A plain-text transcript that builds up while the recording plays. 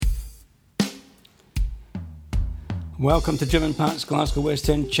Welcome to Jim and Pat's Glasgow West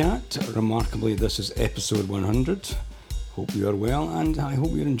End Chat. Remarkably, this is episode 100. Hope you are well, and I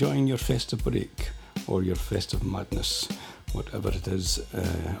hope you're enjoying your festive break or your festive madness, whatever it is,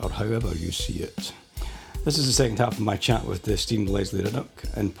 or however you see it. This is the second half of my chat with the esteemed Lesley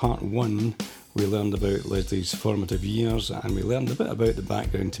Riddoch. In part one, we learned about Lesley's formative years, and we learned a bit about the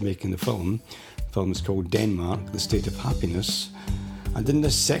background to making the film. The film is called Denmark, The State of Happiness. And in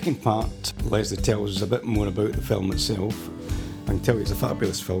this second part, Lesley tells us a bit more about the film itself. I can tell you it's a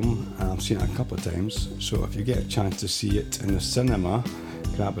fabulous film. I've seen it a couple of times, so if you get a chance to see it in the cinema,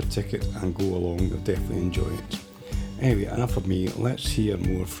 grab a ticket and go along. You'll definitely enjoy it. Anyway, enough of me. Let's hear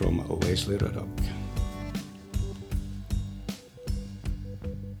more from Lesley Riddoch.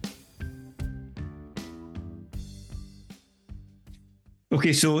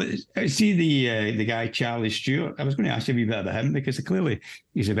 Okay, so I see the guy Charlie Stewart. I was going to ask you a wee bit about him because clearly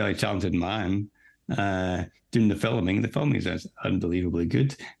he's a very talented man doing the filming. The filming is unbelievably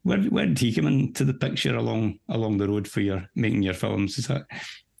good. Where did he come into the picture along the road for your making your films? Is that?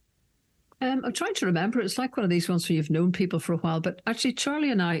 I'm trying to remember. It's like one of these ones where you've known people for a while. But actually,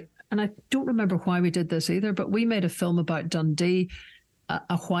 Charlie and I don't remember why we did this either, but we made a film about Dundee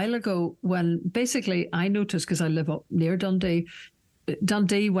a while ago when basically I noticed, because I live up near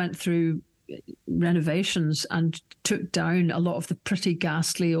Dundee went through renovations and took down a lot of the pretty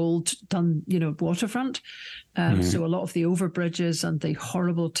ghastly old waterfront. So a lot of the overbridges and the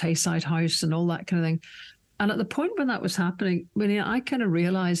horrible Tayside House and all that kind of thing. And at the point when that was happening, I kind of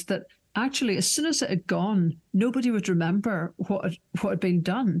realised that actually, as soon as it had gone, nobody would remember what had been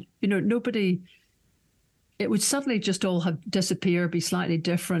done. It would suddenly just all have disappear, be slightly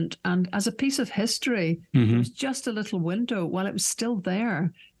different. And as a piece of history, it was just a little window. While it was still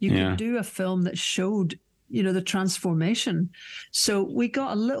there, you could do a film that showed, the transformation. So we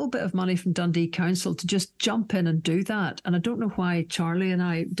got a little bit of money from Dundee Council to just jump in and do that. And I don't know why Charlie and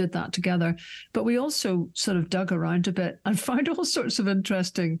I did that together, but we also sort of dug around a bit and found all sorts of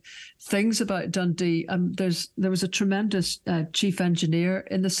interesting things about Dundee. There was a tremendous chief engineer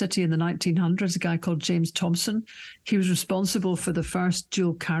in the city in the 1900s, a guy called James Thomson. He was responsible for the first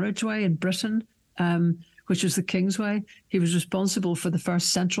dual carriageway in Britain, which was the Kingsway. He was responsible for the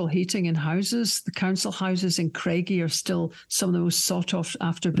first central heating in houses. The council houses in Craigie are still some of the most sought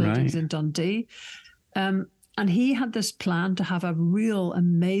after buildings in Dundee. And he had this plan to have a real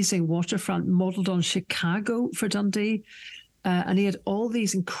amazing waterfront modelled on Chicago for Dundee. And he had all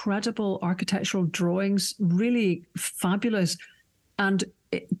these incredible architectural drawings, really fabulous. And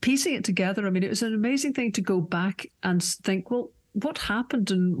piecing it together, it was an amazing thing to go back and think, well, what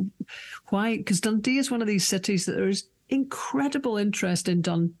happened and why? Because Dundee is one of these cities that there's incredible interest in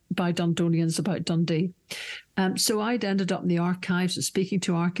by Dundonians about Dundee. So I'd ended up in the archives and speaking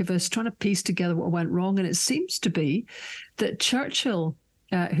to archivists, trying to piece together what went wrong. And it seems to be that Churchill,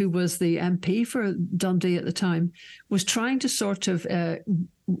 who was the MP for Dundee at the time, was trying to sort of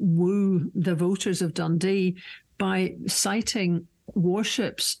woo the voters of Dundee by citing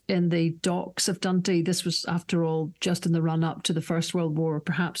warships in the docks of Dundee. This was, after all, just in the run-up to the First World War, or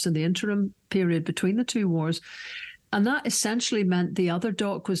perhaps in the interim period between the two wars. And that essentially meant the other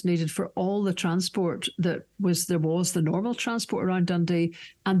dock was needed for all the transport there was the normal transport around Dundee.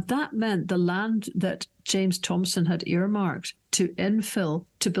 And that meant the land that James Thomson had earmarked to infill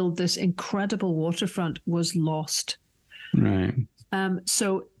to build this incredible waterfront was lost. Right.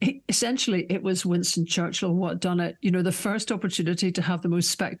 So essentially, it was Winston Churchill who had done it. The first opportunity to have the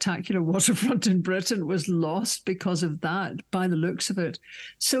most spectacular waterfront in Britain was lost because of that, by the looks of it.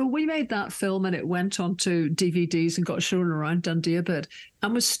 So we made that film and it went onto DVDs and got shown around Dundee a bit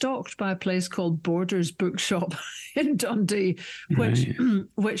and was stocked by a place called Borders Bookshop in Dundee,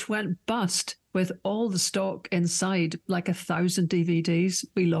 which went bust with all the stock inside, like 1,000 DVDs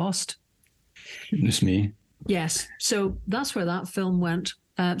we lost. Goodness me. Yes. So that's where that film went.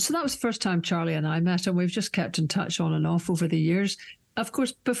 So that was the first time Charlie and I met, and we've just kept in touch on and off over the years. Of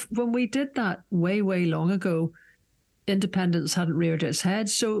course, when we did that way, way long ago, independence hadn't reared its head.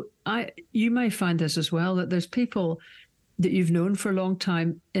 So you may find this as well, that there's people that you've known for a long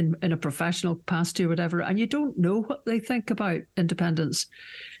time in a professional capacity or whatever, and you don't know what they think about independence.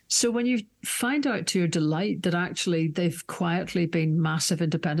 So when you find out to your delight that actually they've quietly been massive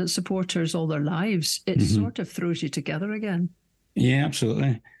independence supporters all their lives, it sort of throws you together again. Yeah,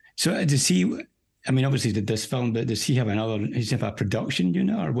 absolutely. So does he, obviously did this film, but does he have does he have a production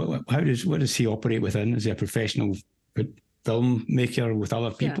unit, or what does he operate within? Is he a professional filmmaker with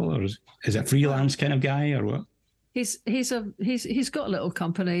other people, or is it a freelance kind of guy, or what? He's got a little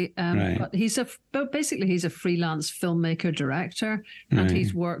company, Right. but basically he's a freelance filmmaker director, and Right.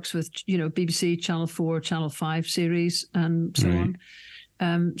 he works with BBC, Channel 4, Channel 5 series, and so Right.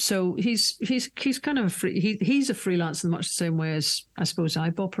 on. So he's kind of he's a freelance in much the same way as I suppose I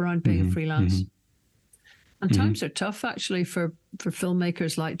bop around being a freelance. And times are tough actually for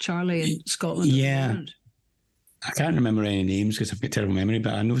filmmakers like Charlie in Scotland. Yeah. I can't remember any names because I've got terrible memory,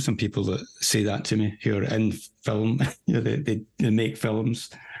 but I know some people that say that to me who are in film. They make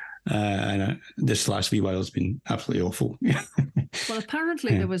films. And this last wee while has been absolutely awful. Well,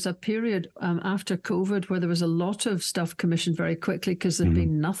 apparently there was a period after COVID where there was a lot of stuff commissioned very quickly because there'd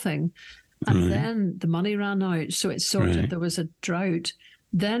been nothing. And then the money ran out. So it sort of, there was a drought.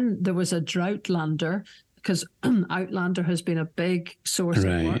 Then there was a Droughtlander, because Outlander has been a big source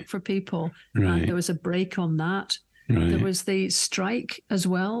of work for people. And there was a break on that. There was the strike as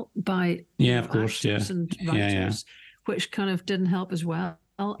well by of course, and writers, which kind of didn't help as well.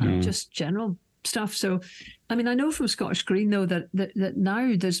 And just general stuff. So, I mean, I know from Scottish Green, though, that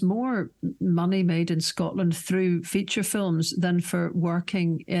now there's more money made in Scotland through feature films than for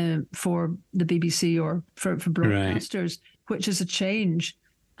working for the BBC or for broadcasters, which is a change.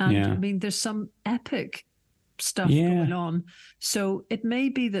 And I mean, there's some epic stuff going on. So it may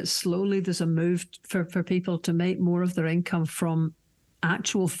be that slowly there's a move for people to make more of their income from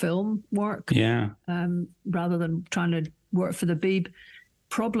actual film work rather than trying to work for the Beeb.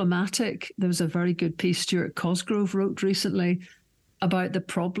 Problematic. There was a very good piece Stuart Cosgrove wrote recently about the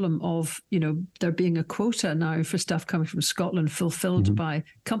problem of, there being a quota now for stuff coming from Scotland fulfilled by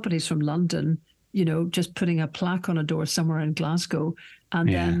companies from London, just putting a plaque on a door somewhere in Glasgow and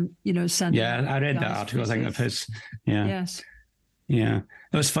then, sending. Yeah, I read that article, I think, of his. Yeah. Yes. Yeah.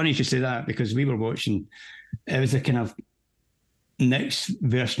 It was funny you should say that because we were watching, it was a kind of next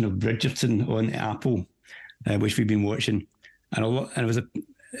version of Bridgerton on Apple, which we've been watching. And it was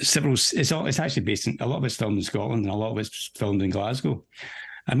it's actually based in, a lot of it's filmed in Scotland and a lot of it's filmed in Glasgow.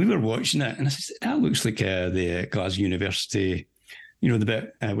 And we were watching it and I said, that looks like the Glasgow University, the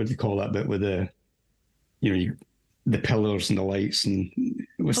bit, what do you call that bit with the, the pillars and the lights and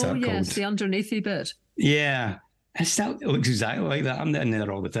what's that called? Oh, yes, the underneathy bit. Yeah. It looks exactly like that. I'm in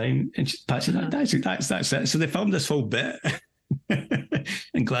there all the time. And Pat said, that's it. So they filmed this whole bit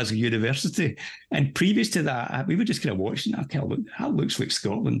in Glasgow University. And previous to that, we were just kind of watching that. That looks like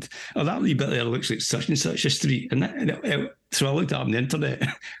Scotland. Oh, that wee bit there looks like such and such a street. And so I looked up on the internet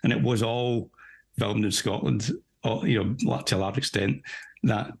and it was all filmed in Scotland, to a large extent.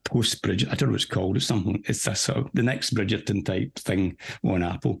 That post-Bridgerton, I don't know what it's called. It's something. It's a sort of the next Bridgerton type thing on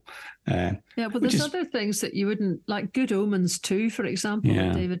Apple. But there's other things that you wouldn't, like Good Omens 2, for example,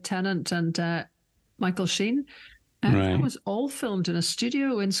 with David Tennant and Michael Sheen. That was all filmed in a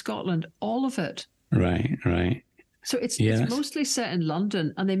studio in Scotland, all of it. Right. So it's mostly set in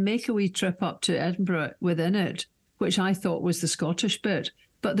London, and they make a wee trip up to Edinburgh within it, which I thought was the Scottish bit.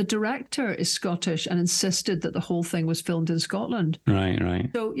 But the director is Scottish and insisted that the whole thing was filmed in Scotland. Right.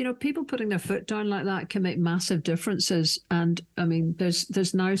 So, people putting their foot down like that can make massive differences. And I mean, there's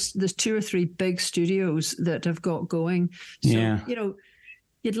 2 or 3 big studios that have got going. So,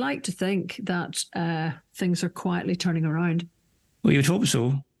 you'd like to think that things are quietly turning around. Well, you'd hope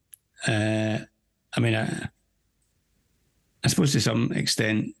so. I suppose to some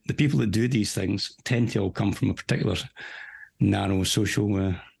extent, the people that do these things tend to all come from a particular narrow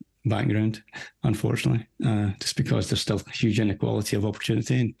social background, unfortunately, just because there's still huge inequality of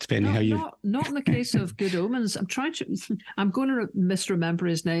opportunity, and depending how you... Not in the case of Good Omens. I'm going to misremember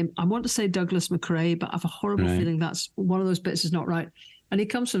his name. I want to say Douglas McRae, but I have a horrible feeling that's one of those bits is not right. And he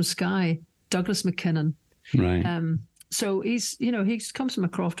comes from Skye, Douglas McKinnon. Right. So he comes from a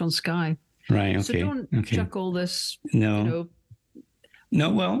croft on Skye. Right, okay. So don't chuck all this, No,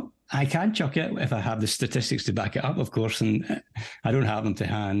 well, I can chuck it if I have the statistics to back it up, of course, and I don't have them to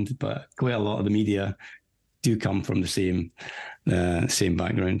hand, but quite a lot of the media do come from the same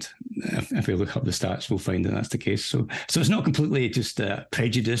background. If we look up the stats, we'll find that that's the case. So it's not completely just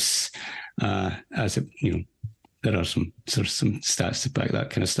prejudice, as it, there are some stats to back that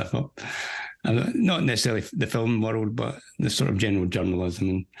kind of stuff up. Not necessarily the film world, but the sort of general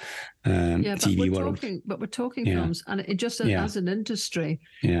journalism and TV world. But we're talking films, and it just as an industry,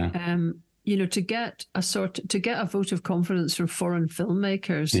 to get a vote of confidence from foreign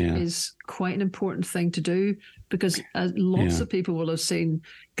filmmakers is quite an important thing to do, because lots of people will have seen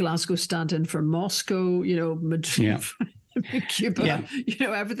Glasgow stand in for Moscow, Madrid, Cuba,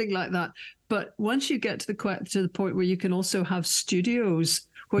 everything like that. But once you get to the point where you can also have studios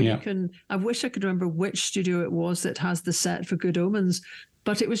where you can, I wish I could remember which studio it was that has the set for Good Omens,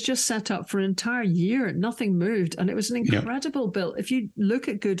 But it was just set up for an entire year. Nothing moved. And it was an incredible build. If you look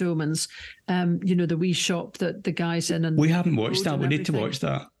at Good Omens, the wee shop that the guy's in. And we haven't watched that. We need to watch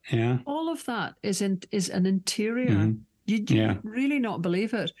that. Yeah. All of that is an interior. Mm-hmm. You really not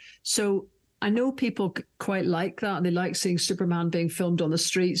believe it. So I know people quite like that. And they like seeing Superman being filmed on the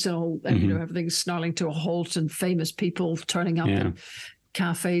streets and everything's snarling to a halt and famous people turning up in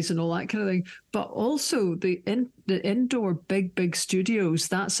cafes and all that kind of thing. But also the indoor big studios,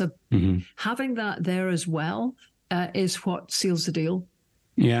 that's having that there as well is what seals the deal.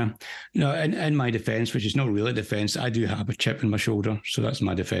 Yeah. In my defence, which is not really defence, I do have a chip in my shoulder. So that's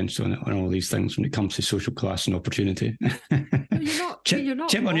my defence on all these things when it comes to social class and opportunity. You're not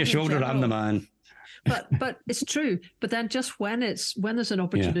chip on your shoulder, I'm the man. But it's true. But then just when there's an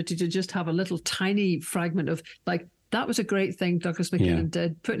opportunity to just have a little tiny fragment of, like, that was a great thing Douglas McKinnon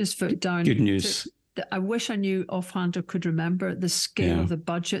did, putting his foot down. Good news. I wish I knew offhand or could remember the scale of the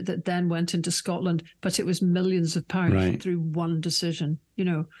budget that then went into Scotland, but it was millions of pounds through one decision,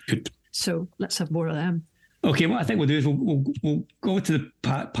 Good. So let's have more of them. Okay, what I think we'll do is we'll go to the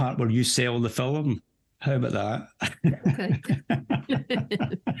part where you sell the film. How about that? Okay.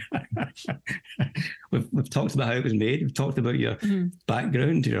 We've talked about how it was made. We've talked about your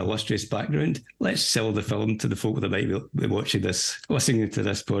background, your illustrious background. Let's sell the film to the folk that might be listening to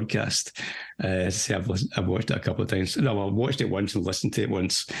this podcast. I've watched it a couple of times. No, I've watched it once and listened to it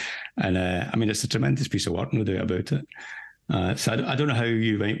once. And it's a tremendous piece of work, no doubt about it. So I don't know how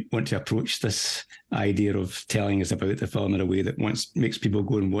you might want to approach this idea of telling us about the film in a way that makes people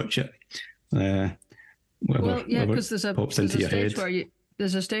go and watch it. Because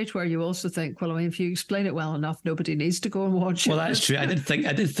there's a stage where you also think, well, I mean, if you explain it well enough, nobody needs to go and watch it. Well, that's true. I did think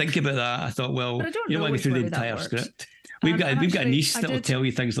about that. I thought, well, you don't want to go through the entire script. We've got a niece that will tell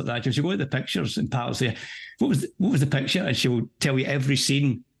you things like that. She'll go at the pictures and Pat will say, what was the picture? And she'll tell you every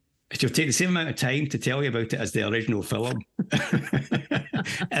scene. She'll take the same amount of time to tell you about it as the original film.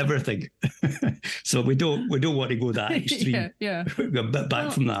 Everything. So we don't want to go that extreme. We're a bit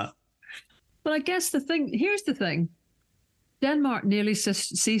back from that. But I guess here's the thing. Denmark nearly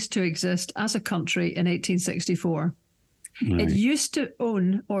ceased to exist as a country in 1864. Right. It used to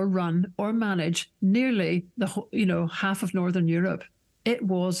own or run or manage nearly half of Northern Europe. It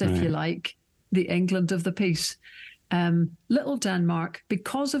was, if you like, the England of the peace. Little Denmark,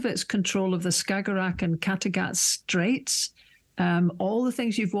 because of its control of the Skagerrak and Kattegat Straits, all the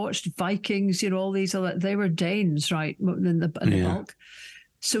things you've watched, Vikings, all these other, they were Danes, right, in the bulk.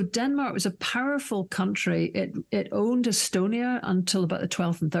 So Denmark was a powerful country. It owned Estonia until about the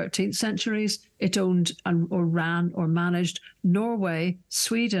 12th and 13th centuries. It owned or ran or managed Norway,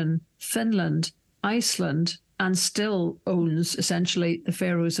 Sweden, Finland, Iceland, and still owns essentially the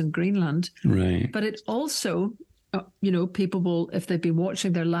Faroes and Greenland. Right. But it also, people will, if they've been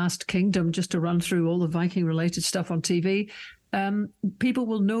watching their Last Kingdom, just to run through all the Viking-related stuff on TV, people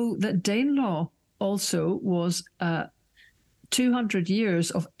will know that Danelaw also was 200 years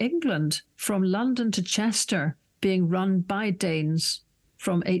of England from London to Chester being run by Danes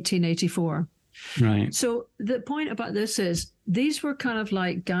from 1884. Right. So the point about this is these were kind of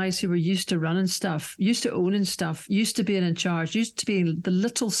like guys who were used to running stuff, used to owning stuff, used to being in charge, used to being the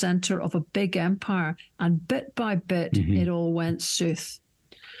little center of a big empire. And bit by bit, it all went south.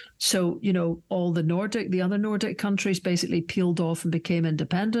 So, all the other Nordic countries basically peeled off and became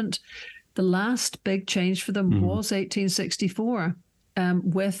independent. The last big change for them was 1864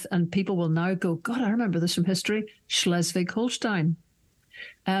 and people will now go, God, I remember this from history, Schleswig-Holstein.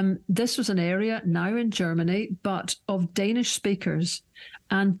 This was an area now in Germany, but of Danish speakers.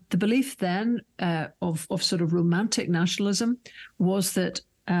 And the belief then of sort of romantic nationalism was that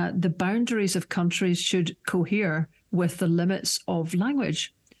the boundaries of countries should cohere with the limits of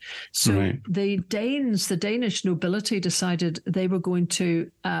language. So the Danish nobility decided they were going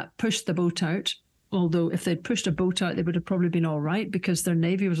to push the boat out. Although if they'd pushed a boat out, they would have probably been all right because their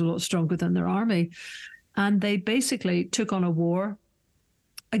navy was a lot stronger than their army. And they basically took on a war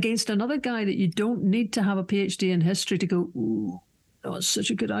against another guy that you don't need to have a PhD in history to go, ooh, that was such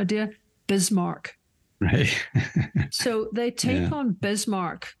a good idea, Bismarck. Right. So they take on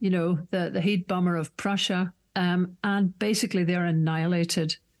Bismarck, the head bummer of Prussia, and basically they're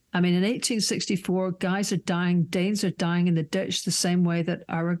annihilated. I mean, in 1864, guys are dying, Danes are dying in the ditch the same way that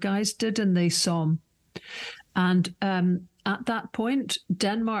our guys did in the Somme. And at that point,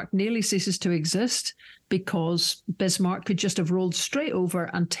 Denmark nearly ceases to exist because Bismarck could just have rolled straight over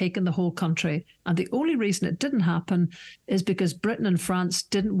and taken the whole country. And the only reason it didn't happen is because Britain and France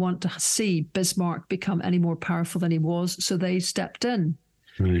didn't want to see Bismarck become any more powerful than he was, so they stepped in.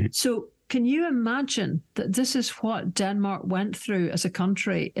 Right. So can you imagine that this is what Denmark went through as a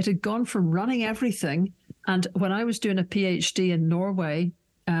country? It had gone from running everything. And when I was doing a PhD in Norway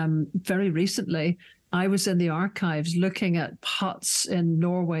very recently, I was in the archives looking at huts in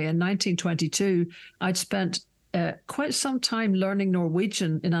Norway in 1922. I'd spent quite some time learning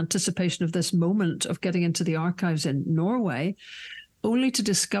Norwegian in anticipation of this moment of getting into the archives in Norway, only to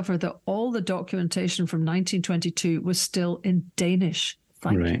discover that all the documentation from 1922 was still in Danish.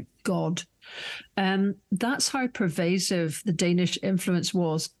 Thank God. That's how pervasive the Danish influence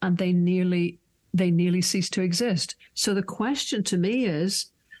was, and they nearly ceased to exist. So the question to me is,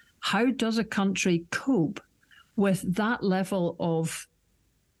 how does a country cope with that level of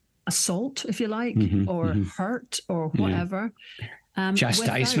assault, if you like, or hurt or whatever?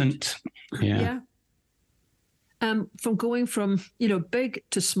 Chastisement. From going from, big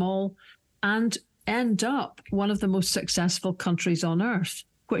to small, and end up one of the most successful countries on earth,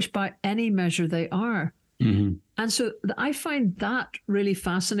 which by any measure they are. And so I find that really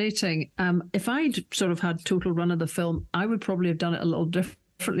fascinating. If I'd sort of had total run of the film, I would probably have done it a little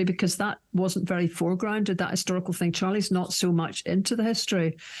differently, because that wasn't very foregrounded, that historical thing. Charlie's not so much into the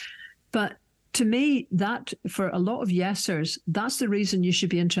history. But to me, that, for a lot of yesers, that's the reason you should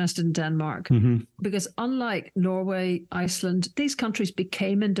be interested in Denmark. Because unlike Norway, Iceland, these countries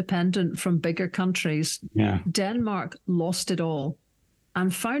became independent from bigger countries. Denmark lost it all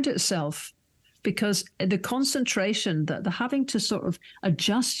and found itself, because the concentration, that the having to sort of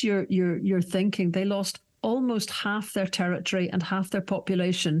adjust your thinking, they lost almost half their territory and half their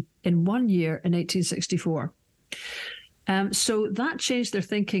population in 1 year in 1864. So that changed their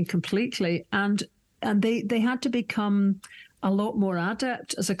thinking completely, and they had to become a lot more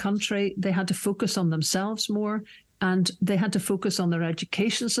adept as a country. They had to focus on themselves more, and they had to focus on their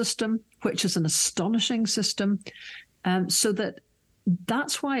education system, which is an astonishing system. So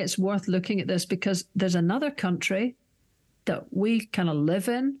that's why it's worth looking at this, because there's another country that we kind of live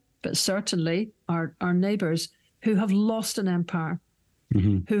in, but certainly our neighbours, who have lost an empire,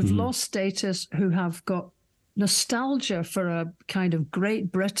 who've lost status, who have got nostalgia for a kind of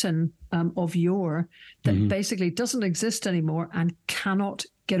Great Britain of yore that basically doesn't exist anymore and cannot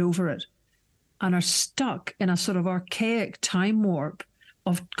get over it, and are stuck in a sort of archaic time warp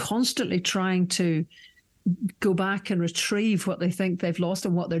of constantly trying to go back and retrieve what they think they've lost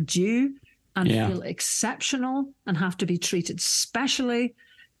and what they're due, and feel exceptional and have to be treated specially.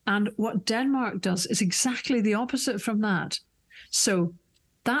 And what Denmark does is exactly the opposite from that. So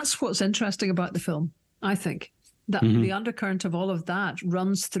that's what's interesting about the film, I think. That the undercurrent of all of that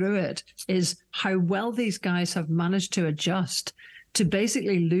runs through it, is how well these guys have managed to adjust to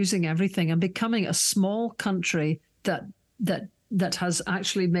basically losing everything and becoming a small country that has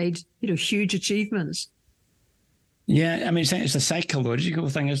actually made huge achievements. Yeah, I mean, it's a psychological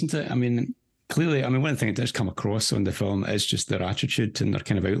thing, isn't it? I mean, clearly, one thing that does come across on the film is just their attitude and their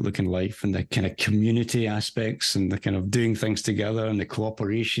kind of outlook in life, and the kind of community aspects, and the kind of doing things together, and the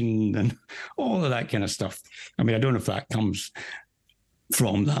cooperation, and all of that kind of stuff. I mean, I don't know if that comes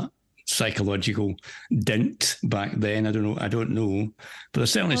from that psychological dint back then. I don't know. But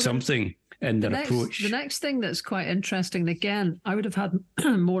there's certainly something in their approach. The next thing that's quite interesting, and again, I would have had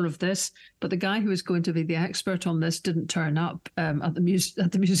more of this, but the guy who was going to be the expert on this didn't turn up at the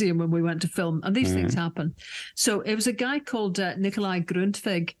museum when we went to film, and these things happen. So it was a guy called Nikolai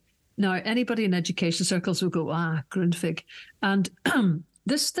Grundtvig. Now, anybody in education circles will go, Grundtvig. And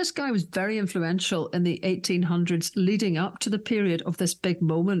this guy was very influential in the 1800s, leading up to the period of this big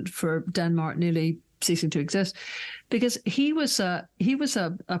moment for Denmark nearly ceasing to exist, because he was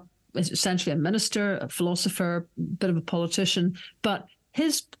essentially a minister, a philosopher, a bit of a politician, but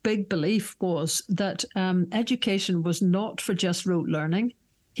his big belief was that education was not for just rote learning.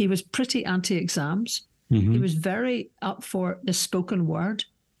 He was pretty anti-exams. He was very up for the spoken word.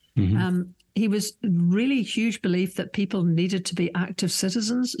 He was really huge belief that people needed to be active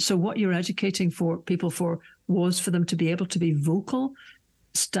citizens. So what you're educating people for was for them to be able to be vocal,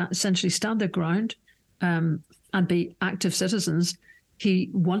 essentially stand their ground, and be active citizens.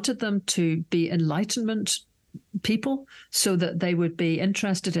 He wanted them to be Enlightenment people, so that they would be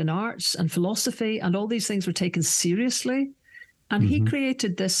interested in arts and philosophy, and all these things were taken seriously. And he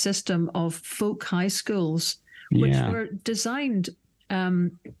created this system of folk high schools, which were designed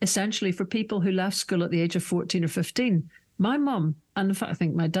essentially for people who left school at the age of 14 or 15. My mum, and in fact I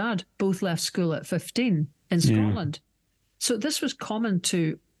think my dad, both left school at 15 in Scotland. So this was common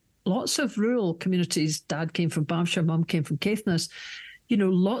to lots of rural communities. Dad came from Banffshire, mum came from Caithness.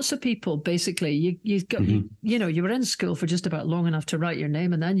 Lots of people, basically, you were in school for just about long enough to write your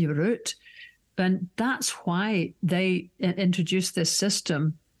name, and then you were out. And that's why they introduced this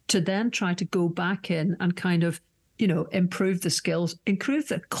system to then try to go back in and kind of, improve the skills, improve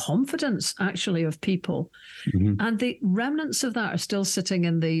the confidence actually of people. Mm-hmm. And the remnants of that are still sitting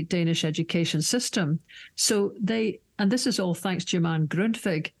in the Danish education system. So and this is all thanks to your man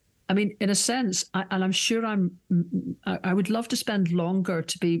Grundtvig. I mean, in a sense, and I'm sure I would love to spend longer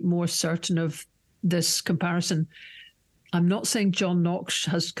to be more certain of this comparison. I'm not saying John Knox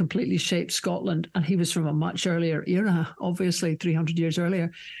has completely shaped Scotland, and he was from a much earlier era, obviously 300 years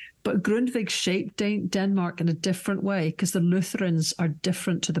earlier. But Grundtvig shaped Denmark in a different way because the Lutherans are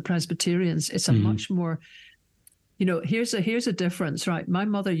different to the Presbyterians. It's a much more, here's a difference, right? My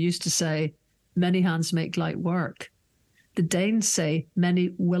mother used to say, many hands make light work. The Danes say,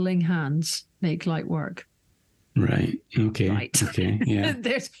 many willing hands make light work. Right. Okay. Right. Okay. Yeah.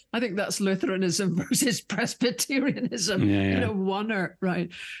 I think that's Lutheranism versus Presbyterianism. Yeah. One or right.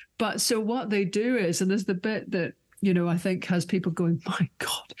 But so what they do is, and there's the bit that, I think has people going, my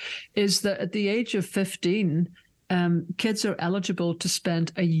God, is that at the age of 15, kids are eligible to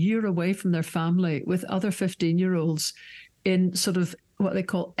spend a year away from their family with other 15-year-olds in sort of what they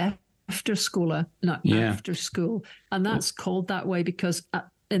call after school. And that's called that way because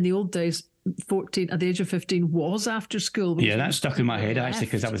in the old days, 14 at the age of 15 was after school. Yeah, that stuck in my head actually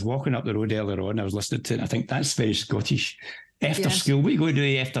because I was walking up the road earlier on. I was listening to it. I think that's very Scottish. After school, what are you going to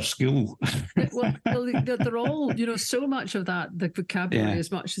do after school? well, they're all, so much of that, the vocabulary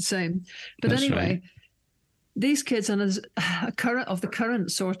is much the same. But that's anyway, right. These kids, and as the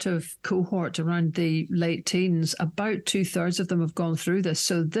current sort of cohort around the late teens, about 2/3 of them have gone through this.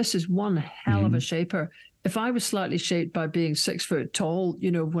 So this is one hell of a shaper. If I was slightly shaped by being 6 foot tall,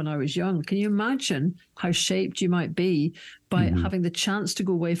 when I was young, can you imagine how shaped you might be by having the chance to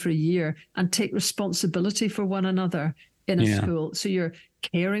go away for a year and take responsibility for one another in a school? So you're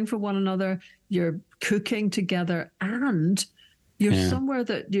caring for one another, you're cooking together, and you're somewhere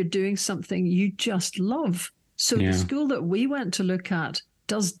that you're doing something you just love. So the school that we went to look at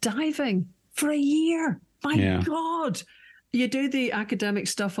does diving for a year. My God. You do the academic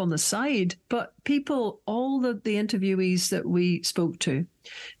stuff on the side, but all the interviewees that we spoke to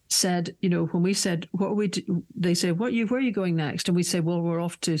said, when we said, what are we do? They say, where are you going next? And we say, well, we're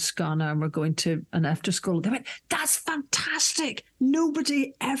off to Skana and we're going to an after school. They went, that's fantastic.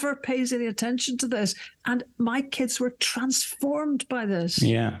 Nobody ever pays any attention to this. And my kids were transformed by this.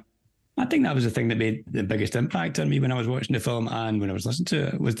 Yeah. I think that was the thing that made the biggest impact on me when I was watching the film and when I was listening to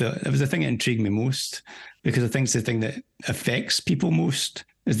it. It was the thing that intrigued me most, because I think it's the thing that affects people most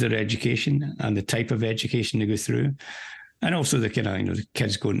is their education and the type of education they go through, and also the kind of the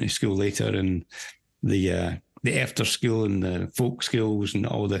kids going to school later and the after school and the folk skills and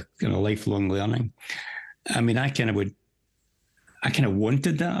all the kind of lifelong learning. I mean, I kind of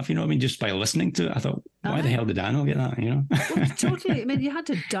wanted that, if you know what I mean, just by listening to it. I thought, why the hell did I not get that, Well, totally. I mean, you had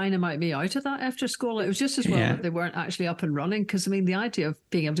to dynamite me out of that after school. It was just as well that they weren't actually up and running, because, I mean, the idea of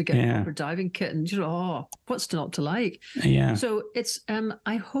being able to get a proper diving kit and, what's not to like? Yeah. So it's,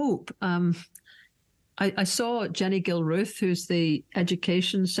 I hope, I saw Jenny Gilruth, who's the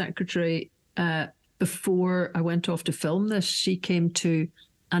education secretary, before I went off to film this. She came to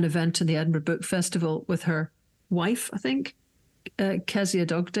an event in the Edinburgh Book Festival with her wife, I think, Kezia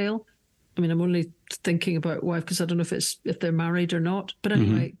Dugdale. I mean, I'm only thinking about wife because I don't know if they're married or not. But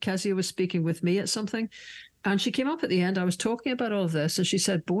anyway, Kezia was speaking with me at something, and she came up at the end. I was talking about all of this, and she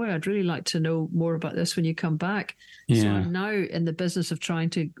said, "Boy, I'd really like to know more about this when you come back." Yeah. So I'm now in the business of trying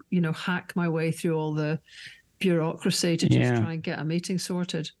to, hack my way through all the bureaucracy to just try and get a meeting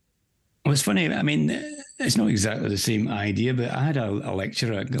sorted. Well, it's funny. I mean, it's not exactly the same idea, but I had a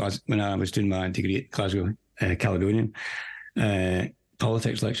lecturer at when I was doing my degree at Glasgow Caledonian.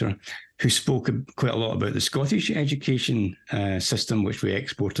 Politics lecturer who spoke quite a lot about the Scottish education system, which we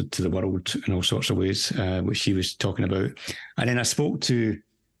exported to the world in all sorts of ways, which she was talking about. And then I spoke to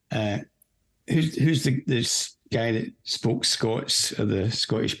who's this guy that spoke Scots at the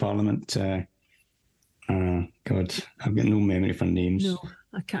Scottish Parliament. God, I've got no memory for names. No,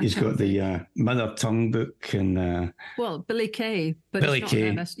 I can't. He's got the Mother Tongue book and Billy Kay, but Billy he's not Kay.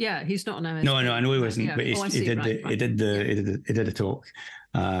 an MS. Yeah, he's not an MS. No, I know he wasn't, but he did a talk,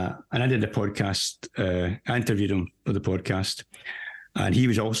 and I did a podcast. I interviewed him for the podcast, and he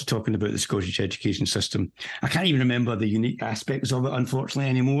was also talking about the Scottish education system. I can't even remember the unique aspects of it, unfortunately,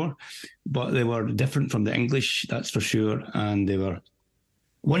 anymore, but they were different from the English, that's for sure, and they were.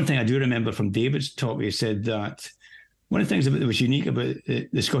 One thing I do remember from David's talk, he said that one of the things that was unique about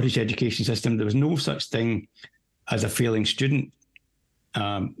the Scottish education system, there was no such thing as a failing student,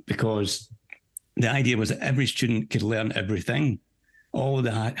 because the idea was that every student could learn everything. all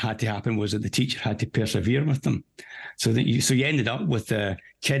that had to happen was that the teacher had to persevere with them. So you ended up with the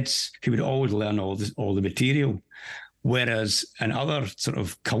kids who would always learn all the material. Whereas in other sort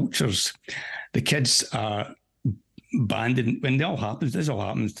of cultures, the kids are banded when this all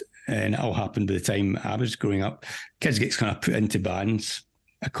happens, and it all happened by the time I was growing up. Kids get kind of put into bands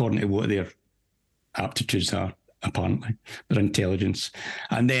according to what their aptitudes are, apparently, their intelligence,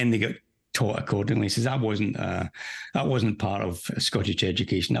 and then they get taught accordingly. He says that wasn't part of Scottish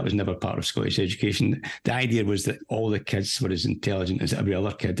education. That was never part of Scottish education. The idea was that all the kids were as intelligent as every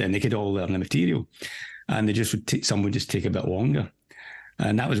other kid, and they could all learn the material, and they just some would just take a bit longer.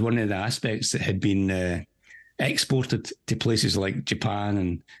 And that was one of the aspects that had been exported to places like Japan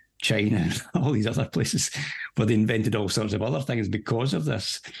and China and all these other places, where they invented all sorts of other things because of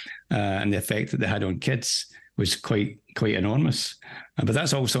this, and the effect that they had on kids was quite enormous. But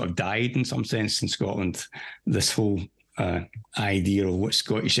that's all sort of died in some sense in Scotland, this whole idea of what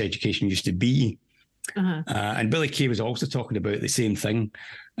Scottish education used to be. And Billy Kay was also talking about the same thing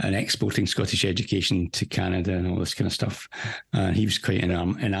and exporting Scottish education to Canada and all this kind of stuff. He was quite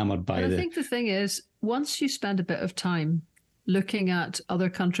enamoured by I think the thing is, once you spend a bit of time looking at other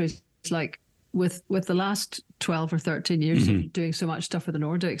countries, like with the last 12 or 13 years of doing so much stuff with the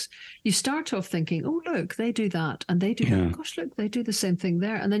Nordics, you start off thinking, oh, look, they do that and they do that. Gosh, look, they do the same thing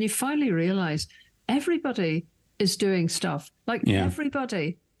there. And then you finally realise everybody is doing stuff. Like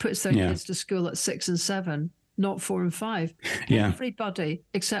everybody puts their kids to school at 6 and 7, not 4 and 5. Everybody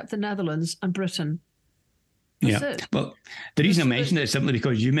except the Netherlands and Britain. That's it. Well, the reason I mentioned it is simply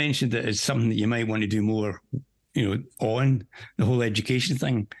because you mentioned that it's something that you might want to do more, on the whole education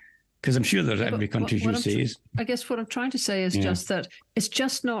thing. Because I'm sure there's every country you say is. I guess what I'm trying to say is just that it's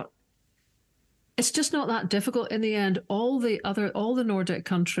just not that difficult in the end. All the Nordic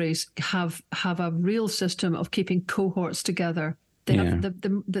countries have a real system of keeping cohorts together. They have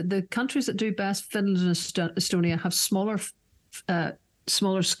the countries that do best, Finland and Estonia, have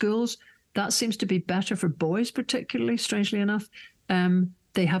smaller schools. That seems to be better for boys, particularly, strangely enough.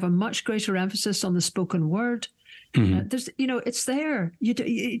 They have a much greater emphasis on the spoken word. There's, it's there.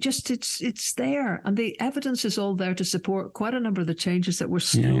 It's there, and the evidence is all there to support quite a number of the changes that we're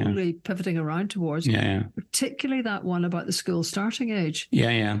slowly pivoting around towards. Particularly that one about the school starting age.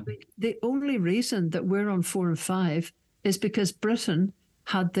 The only reason that we're on 4 and 5 is because Britain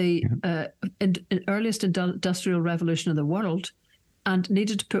had the earliest industrial revolution of the world, and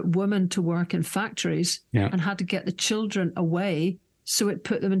needed to put women to work in factories, and had to get the children away, so it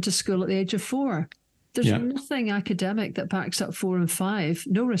put them into school at the age of 4. There's nothing academic that backs up 4 and 5,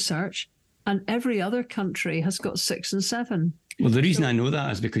 no research, and every other country has got 6 and 7. Well, the reason I know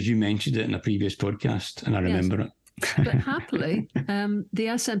that is because you mentioned it in a previous podcast, and I remember it. But happily, the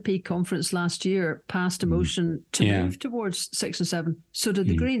SNP conference last year passed a motion to move towards 6 and 7. So did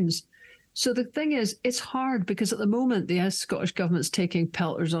the Greens. So the thing is, it's hard because at the moment the Scottish government's taking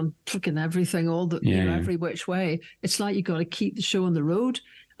pelters on fucking everything, every which way. It's like you got to keep the show on the road,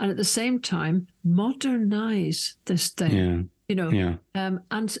 and at the same time modernise this thing.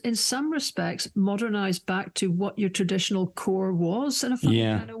 And in some respects, modernise back to what your traditional core was in a funny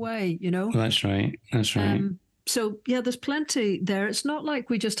kind of way. Well, that's right. That's right. So, there's plenty there. It's not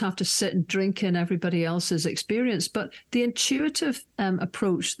like we just have to sit and drink in everybody else's experience, but the intuitive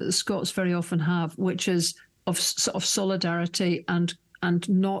approach that the Scots very often have, which is of sort of solidarity and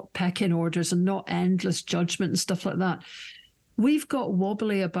not pecking orders and not endless judgment and stuff like that. We've got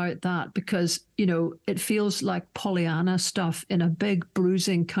wobbly about that because, it feels like Pollyanna stuff in a big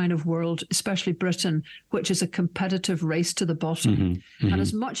bruising kind of world, especially Britain, which is a competitive race to the bottom. And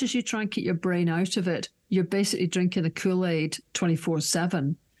as much as you try and keep your brain out of it, you're basically drinking the Kool-Aid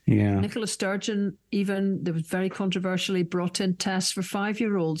 24/7. Nicola Sturgeon even, there was very controversially brought in tests for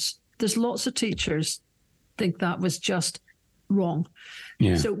 5-year-olds. There's lots of teachers think that was just wrong.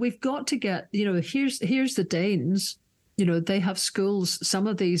 So we've got to get, here's the Danes. They have schools. Some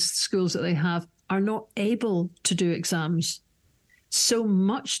of these schools that they have are not able to do exams. So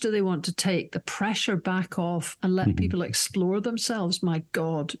much do they want to take the pressure back off and let people explore themselves. My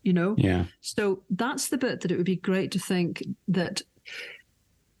God, So that's the bit that it would be great to think that,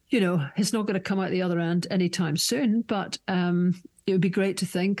 it's not going to come out the other end anytime soon. But it would be great to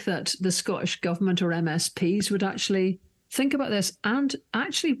think that the Scottish government or MSPs would actually think about this and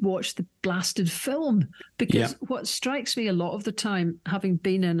actually watch the blasted film. Because what strikes me a lot of the time, having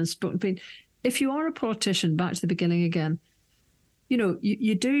been in and spoken, if you are a politician, back to the beginning again,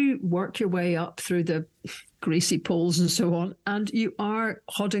 you do work your way up through the greasy polls and so on, and you are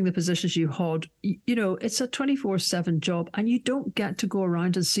hodding the positions you hod. It's a 24/7 job, and you don't get to go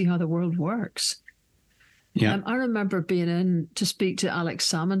around and see how the world works. Yeah. I remember being in to speak to Alex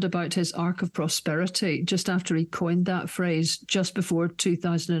Salmond about his arc of prosperity just after he coined that phrase, just before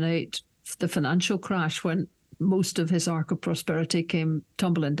 2008, the financial crash, when most of his arc of prosperity came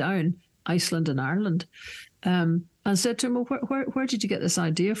tumbling down, Iceland and Ireland. And said to him, well, where did you get this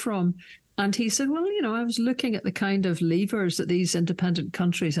idea from? And he said, well, I was looking at the kind of levers that these independent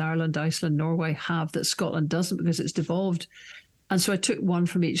countries, Ireland, Iceland, Norway, have that Scotland doesn't because it's devolved. And so I took one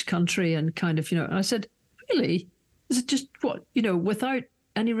from each country and kind of, and I said, really? Is it just what, without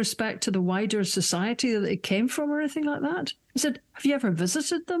any respect to the wider society that it came from or anything like that? I said, have you ever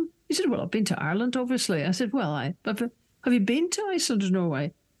visited them? He said, well, I've been to Ireland, obviously. I said, well, have you been to Iceland or Norway?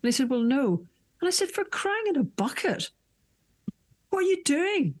 And he said, well, no. And I said, for crying in a bucket, what are you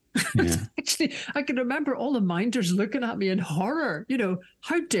doing? Yeah. Actually, I can remember all the minders looking at me in horror.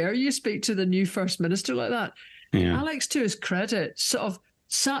 How dare you speak to the new First Minister like that? Yeah. Alex, to his credit, sort of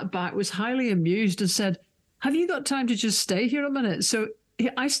sat back, was highly amused and said, have you got time to just stay here a minute? So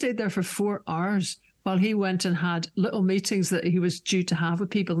I stayed there for 4 hours while he went and had little meetings that he was due to have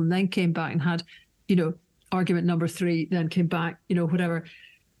with people, and then came back and had, argument number 3, then came back, whatever.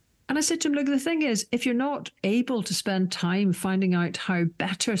 And I said to him, look, the thing is, if you're not able to spend time finding out how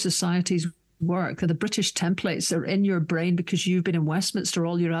better societies work, that the British templates are in your brain because you've been in Westminster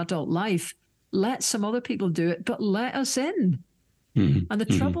all your adult life, let some other people do it, but let us in. Mm-hmm. And the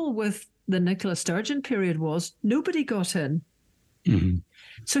trouble with the Nicola Sturgeon period was nobody got in. Mm-hmm.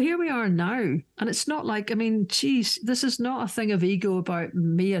 So here we are now. And it's not like, this is not a thing of ego about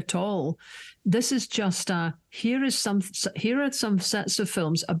me at all. This is just here are some sets of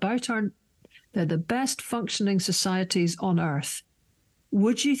films about they're the best functioning societies on earth.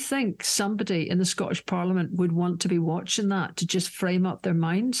 Would you think somebody in the Scottish Parliament would want to be watching that to just frame up their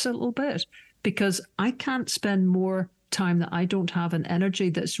minds a little bit? Because I can't spend more time that I don't have and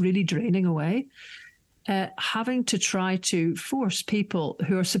energy that's really draining away, having to try to force people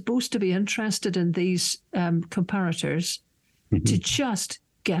who are supposed to be interested in these comparators to just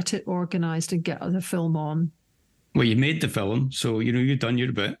get it organised and get the film on. Well, you made the film, so you've done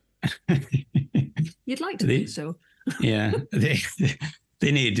your bit. You'd like to think so. Yeah, they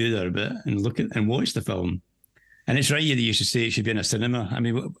need to do their bit and look at and watch the film. And it's right that you should say it should be in a cinema. I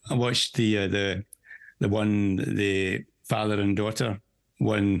mean, I watched the one, the father and daughter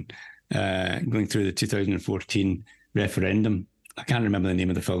one, going through the 2014 referendum. I can't remember the name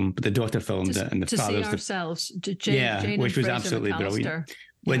of the film, but the daughter filmed it, and the father's see ourselves. Jane which was absolutely brilliant. Yeah.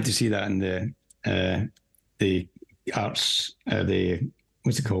 Went to see that in the arts,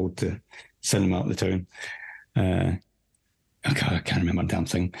 what's it called, the cinema at the town. I can't remember the damn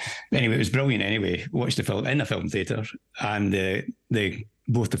thing. Anyway, it was brilliant. Anyway, watched the film in the film theatre, and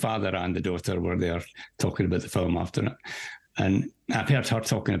both the father and the daughter were there talking about the film after it. And I've heard her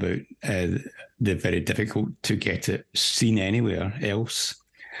talking about the very difficult to get it seen anywhere else.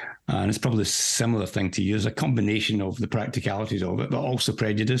 And it's probably a similar thing to you. There's a combination of the practicalities of it, but also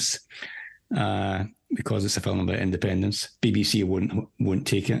prejudice, because it's a film about independence. BBC won't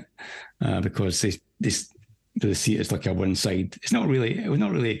take it because they see it as like a one side. It was not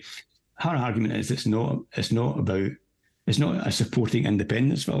really. Her argument is it's not a supporting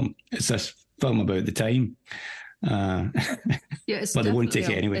independence film. It's a film about the time. But they won't take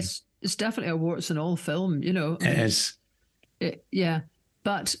it anyway. It's definitely a warts and all film, It is.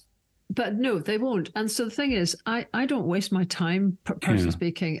 But no, they won't. And so the thing is, I don't waste my time, personally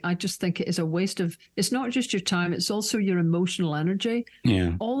speaking. I just think it is a waste of, it's not just your time, it's also your emotional energy.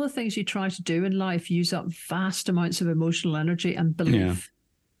 Yeah. All the things you try to do in life use up vast amounts of emotional energy and belief. Yeah.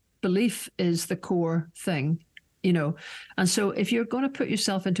 Belief is the core thing, And so if you're going to put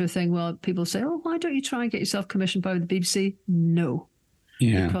yourself into a thing, well, people say, oh, why don't you try and get yourself commissioned by the BBC? No.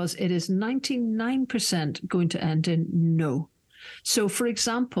 Yeah. Because it is 99% going to end in no. So, for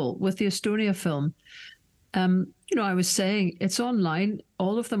example, with the Estonia film, I was saying it's online.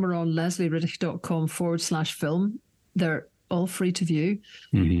 All of them are on lesleyriddoch.com/film. They're all free to view.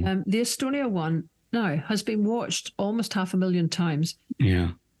 Mm-hmm. The Estonia one now has been watched almost 500,000 times.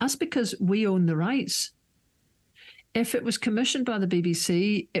 Yeah. That's because we own the rights. If it was commissioned by the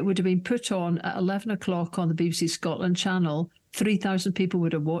BBC, it would have been put on at 11 o'clock on the BBC Scotland channel. 3,000 people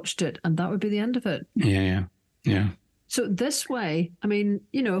would have watched it, and that would be the end of it. Yeah. So this way,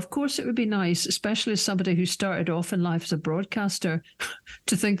 of course it would be nice, especially as somebody who started off in life as a broadcaster,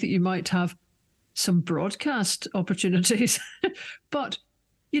 to think that you might have some broadcast opportunities. But,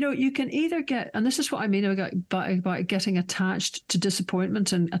 you can either get, and this is what I mean about getting attached to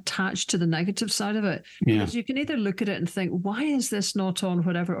disappointment and attached to the negative side of it. Yeah. Because you can either look at it and think, why is this not on,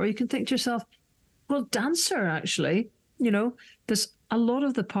 whatever, or you can think to yourself, well, Dancer, actually, there's a lot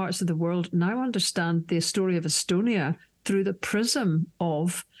of the parts of the world now understand the story of Estonia through the prism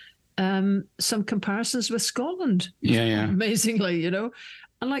of some comparisons with Scotland. Yeah. Amazingly, and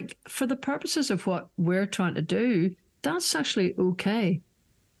like for the purposes of what we're trying to do, that's actually okay.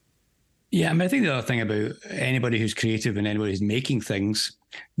 Yeah, I mean, I think the other thing about anybody who's creative and anybody who's making things,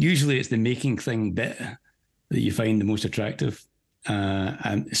 usually it's the making thing bit that you find the most attractive.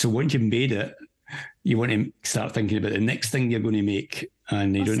 And so once you've made it, you want to start thinking about the next thing you're going to make,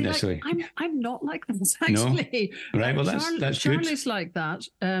 and you don't necessarily. I'm not like this actually. No? Right. Well, that's good. Charlie's like that.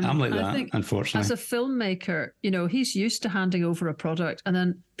 I'm like that. I think, unfortunately, as a filmmaker, he's used to handing over a product, and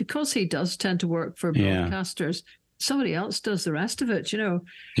then because he does tend to work for broadcasters, somebody else does the rest of it. Yeah.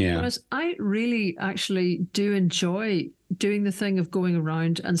 Whereas I really actually do enjoy doing the thing of going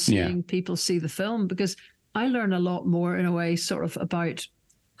around and seeing people see the film, because I learn a lot more in a way, sort of about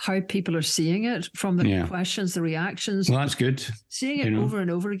how people are seeing it from the questions, the reactions. Well, that's good. Seeing it over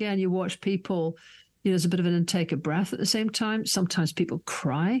and over again, you watch people, there's a bit of an intake of breath at the same time. Sometimes people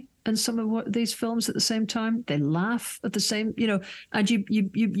cry in some of these films at the same time. They laugh at the same, and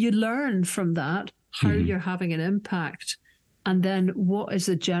you learn from that how you're having an impact. And then what is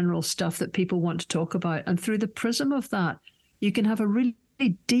the general stuff that people want to talk about? And through the prism of that, you can have a really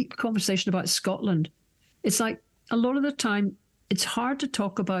deep conversation about Scotland. It's like a lot of the time, it's hard to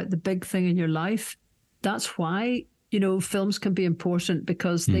talk about the big thing in your life. That's why, films can be important,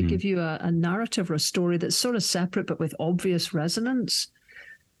 because they give you a narrative or a story that's sort of separate, but with obvious resonance.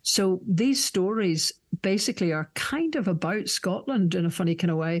 So these stories basically are kind of about Scotland in a funny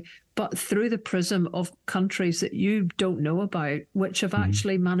kind of way, but through the prism of countries that you don't know about, which have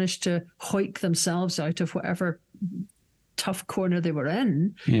actually managed to hoik themselves out of whatever tough corner they were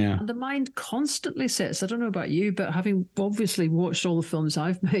in. Yeah. And the mind constantly sits, I don't know about you, but having obviously watched all the films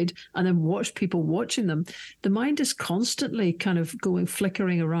I've made and then watched people watching them, the mind is constantly kind of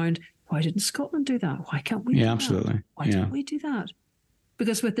flickering around. Why didn't Scotland do that? Why can't we do that? Absolutely. Why don't we do that?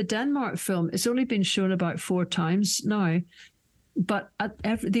 Because with the Denmark film, it's only been shown about 4 times now. But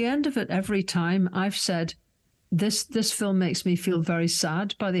at the end of it, every time I've said, this film makes me feel very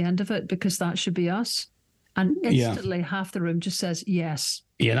sad by the end of it, because that should be us. And instantly half the room just says yes.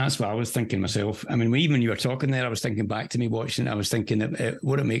 Yeah, that's what I was thinking myself. I mean, even when you were talking there, I was thinking back to me watching it. I was thinking that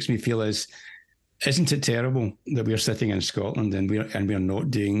what it makes me feel is, isn't it terrible that we're sitting in Scotland and we're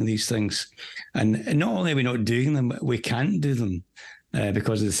not doing these things? And not only are we not doing them, we can't do them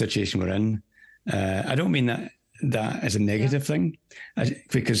because of the situation we're in. I don't mean that as a negative thing,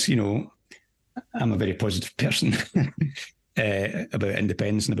 because, I'm a very positive person. About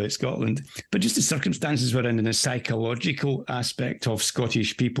independence and about Scotland, but just the circumstances we're in and the psychological aspect of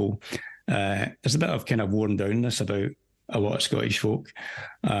Scottish people, there's a bit of kind of worn downness about a lot of Scottish folk,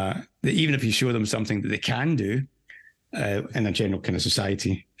 that even if you show them something that they can do in a general kind of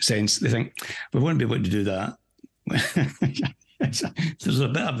society sense, they think, we won't be able to do that. There's a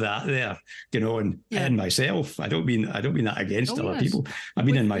bit of that there, in myself. I don't mean that against other people. I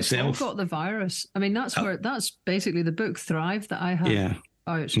mean in myself. We've got the virus. I mean, that's basically the book Thrive that I have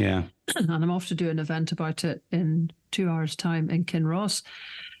out. Yeah. And I'm off to do an event about it in 2 hours' time in Kinross.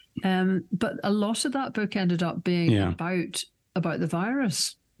 But a lot of that book ended up being about the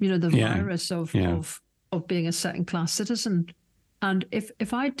virus. Virus of being a second-class citizen. And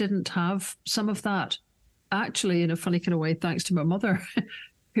if I didn't have some of that, actually, in a funny kind of way, thanks to my mother,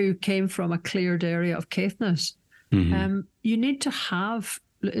 who came from a cleared area of Caithness, you need to have,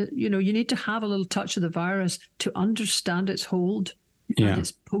 a little touch of the virus to understand its hold and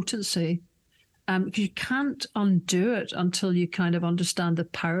its potency. Because you can't undo it until you kind of understand the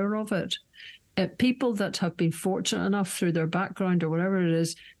power of it. People that have been fortunate enough through their background or whatever it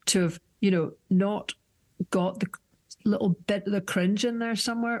is to have, not got the little bit of the cringe in there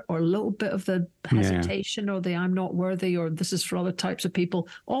somewhere, or a little bit of the hesitation or the I'm not worthy, or this is for other types of people,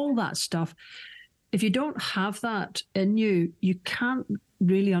 all that stuff. If you don't have that in you, you can't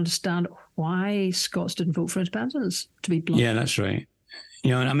really understand why Scots didn't vote for independence, to be blunt. Yeah, that's right.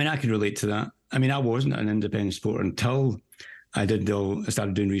 I mean, I could relate to that. I mean, I wasn't an independent supporter until I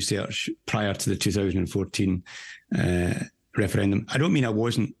started doing research prior to the 2014 referendum. I don't mean I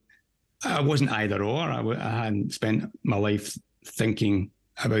wasn't either or. I hadn't spent my life thinking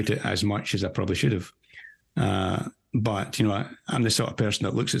about it as much as I probably should have. But, I'm the sort of person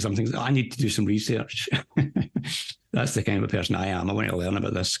that looks at something, I need to do some research. That's the kind of a person I am. I want to learn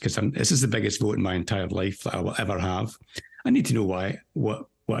about this because this is the biggest vote in my entire life that I will ever have. I need to know what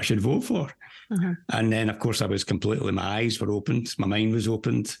I should vote for. Uh-huh. And then, of course, my eyes were opened, my mind was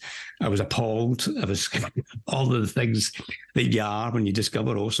opened. I was appalled. All of the things that you are when you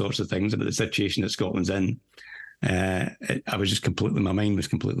discover all sorts of things about the situation that Scotland's in. I was just my mind was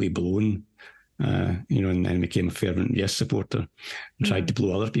completely blown, and then became a fervent Yes supporter and tried to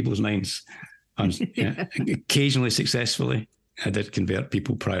blow other people's minds. And occasionally successfully, I did convert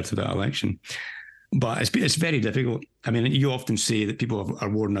people prior to that election. But it's very difficult. I mean, you often say that people are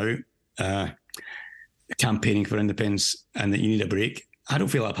worn out campaigning for independence and that you need a break. I don't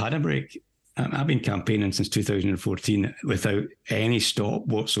feel I've had a break. I've been campaigning since 2014 without any stop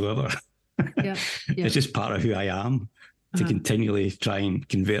whatsoever. Yeah. It's just part of who I am, to continually try and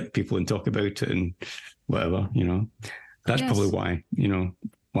convert people and talk about it and whatever, That's probably why,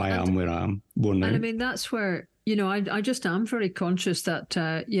 why I am where I am, worn out. And I mean, that's where, I just am very conscious that,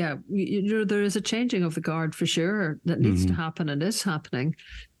 there is a changing of the guard for sure that needs to happen and is happening.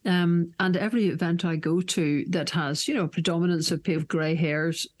 And every event I go to that has, predominance of grey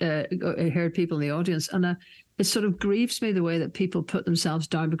haired people in the audience, and it sort of grieves me the way that people put themselves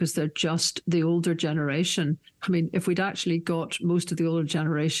down because they're just the older generation. I mean, if we'd actually got most of the older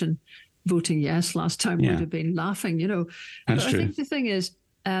generation voting yes last time, we'd have been laughing, That's true. I think the thing is,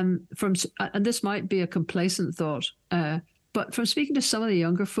 and this might be a complacent thought, but from speaking to some of the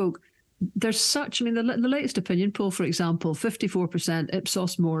younger folk, there's such, the latest opinion poll, for example, 54%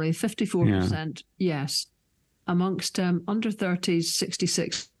 Ipsos Mori, 54% yes, amongst under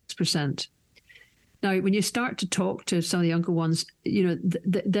 30s, 66%. Now, when you start to talk to some of the younger ones,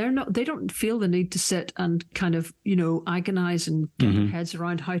 they don't feel the need to sit and kind of, agonize and get their heads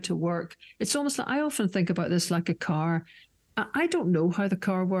around how to work. It's almost like, I often think about this like a car. I don't know how the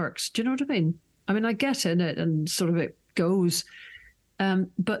car works. Do you know what I mean? I get in it and sort of it goes.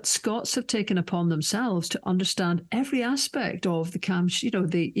 But Scots have taken upon themselves to understand every aspect of the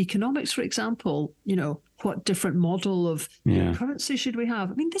the economics, for example, what different model of currency should we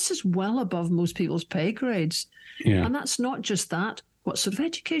have? This is well above most people's pay grades. Yeah. And that's not just that. What sort of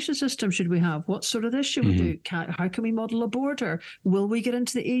education system should we have? What sort of this should we do? How can we model a border? Will we get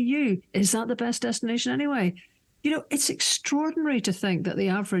into the EU? Is that the best destination anyway? It's extraordinary to think that the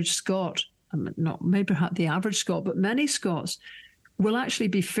average Scot, not maybe the average Scot, but many Scots will actually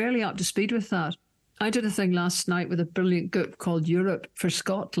be fairly up to speed with that. I did a thing last night with a brilliant group called Europe for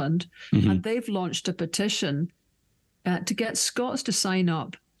Scotland, and they've launched a petition to get Scots to sign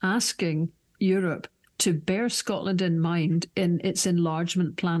up, asking Europe to bear Scotland in mind in its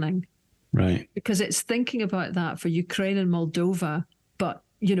enlargement planning. Right. Because it's thinking about that for Ukraine and Moldova, but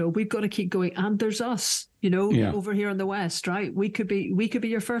we've got to keep going. And there's us, over here in the West, right? We could be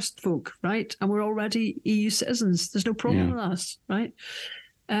your first folk, right? And we're already EU citizens. There's no problem with us, right?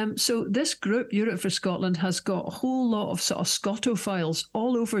 So this group, Europe for Scotland, has got a whole lot of sort of Scotophiles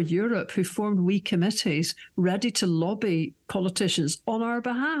all over Europe who formed wee committees ready to lobby politicians on our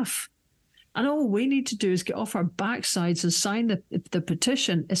behalf. And all we need to do is get off our backsides and sign the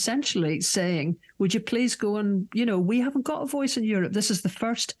petition, essentially saying, would you please go and, we haven't got a voice in Europe. This is the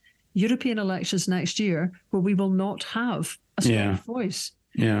first European elections next year where we will not have a Scottish voice.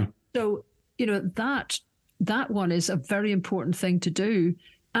 Yeah. So, that one is a very important thing to do.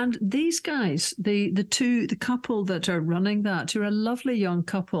 And these guys, the couple that are running that, who are a lovely young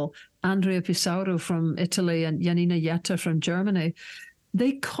couple, Andrea Pissarro from Italy and Janina Jetta from Germany,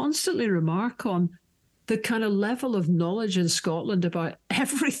 they constantly remark on the kind of level of knowledge in Scotland about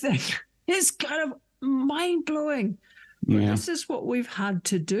everything. It's kind of mind-blowing. Yeah. This is what we've had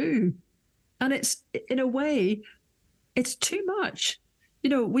to do. And it's, in a way, it's too much.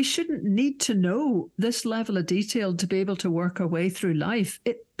 We shouldn't need to know this level of detail to be able to work our way through life.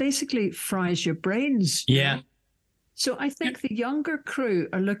 It basically fries your brains. Yeah. So I think the younger crew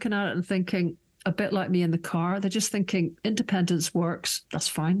are looking at it and thinking, a bit like me in the car, they're just thinking independence works. That's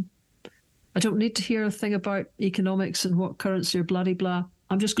fine. I don't need to hear a thing about economics and what currency or bloody blah.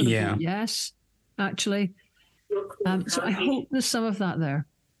 I'm just going to vote yes, actually. So I hope there's some of that there.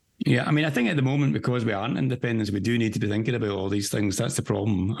 Yeah, I think at the moment, because we aren't independent, we do need to be thinking about all these things. That's the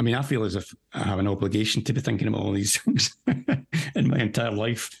problem. I feel as if I have an obligation to be thinking about all these things in my entire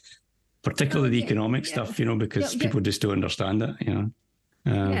life, particularly the economic stuff, because people just don't understand it,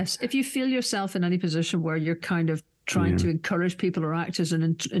 Yes, if you feel yourself in any position where you're kind of trying to encourage people or act as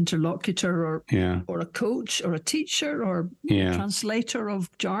an interlocutor or a coach or a teacher or translator of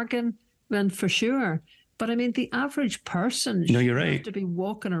jargon, then for sure. But the average person you're right. have to be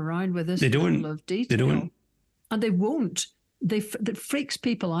walking around with this level of detail. They don't. And they won't. That freaks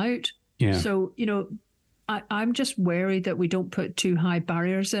people out. Yeah. So, I'm just wary that we don't put too high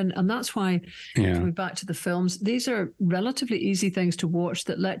barriers in. And that's why, coming back to the films, these are relatively easy things to watch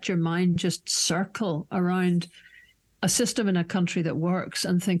that let your mind just circle around a system in a country that works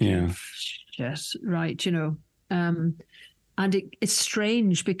and thinking, yes, right, And it's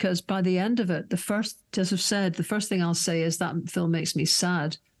strange because by the end of it, the first thing I'll say is that film makes me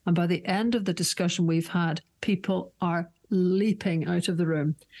sad. And by the end of the discussion we've had, people are leaping out of the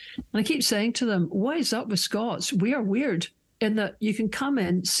room. And I keep saying to them, what is up with Scots? We are weird in that you can come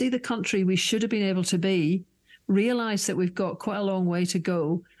in, see the country we should have been able to be, realise that we've got quite a long way to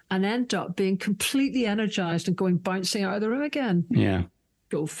go, and end up being completely energised and going bouncing out of the room again. Yeah.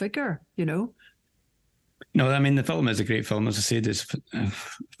 Go figure, you know? No, I mean, the film is a great film. As I said, it's a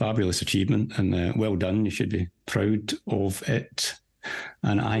fabulous achievement and well done. You should be proud of it.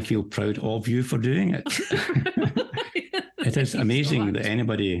 And I feel proud of you for doing it. It is amazing that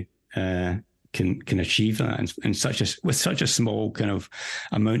anybody can achieve that with such a small kind of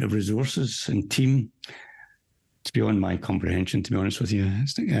amount of resources and team. It's beyond my comprehension, to be honest with you.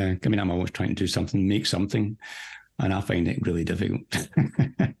 I mean, I'm always trying to do something, make something, and I find it really difficult.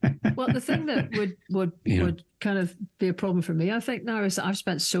 Well, the thing that would kind of be a problem for me, I think now, is that I've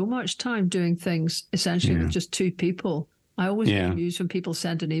spent so much time doing things essentially with just two people. I always get amused when people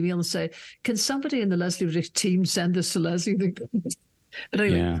send an email and say, can somebody in the Lesley Riddoch team send this to Lesley? But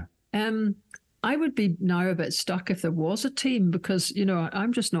anyway, I would be now a bit stuck if there was a team because, you know,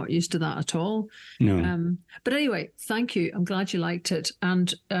 I'm just not used to that at all. No. But anyway, thank you. I'm glad you liked it.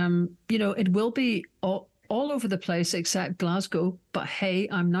 And, you know, it will be all over the place except Glasgow. But hey,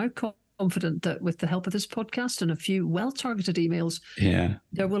 I'm now confident that with the help of this podcast and a few well-targeted emails,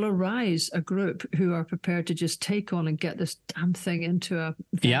 there will arise a group who are prepared to just take on and get this damn thing into a...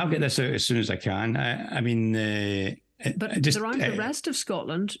 Yeah, I'll get this out as soon as I can. I mean... But around the rest of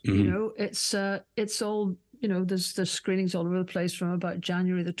Scotland, you know, it's all, you know, there's screenings all over the place from about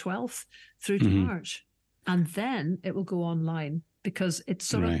January the 12th through to March. And then it will go online because it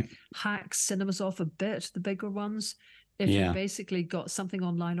sort of hacks cinemas off a bit, the bigger ones. If you've basically got something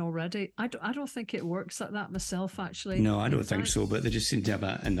online already. I don't think it works like that myself, actually. No, I don't think so, but they just seem to have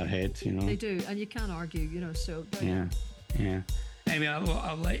that in their head, you know. They do, and you can't argue, you know, so... Yeah. Anyway,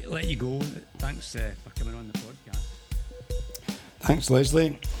 I'll let you go. Thanks for coming on the podcast. Thanks,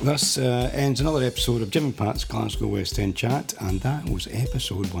 Lesley. This ends another episode of Jim and Pat's Glasgow West End Chat, and that was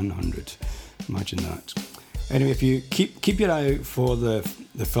episode 100. Imagine that. Anyway, if you keep your eye out for the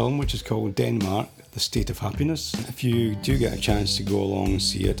film, which is called Denmark, The State of Happiness. If you do get a chance to go along and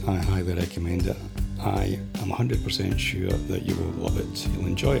see it, I highly recommend it. I am 100% sure that you will love it. You'll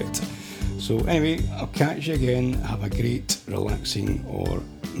enjoy it. So anyway, I'll catch you again. Have a great, relaxing or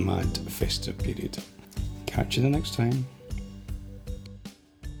mad festive period. Catch you the next time.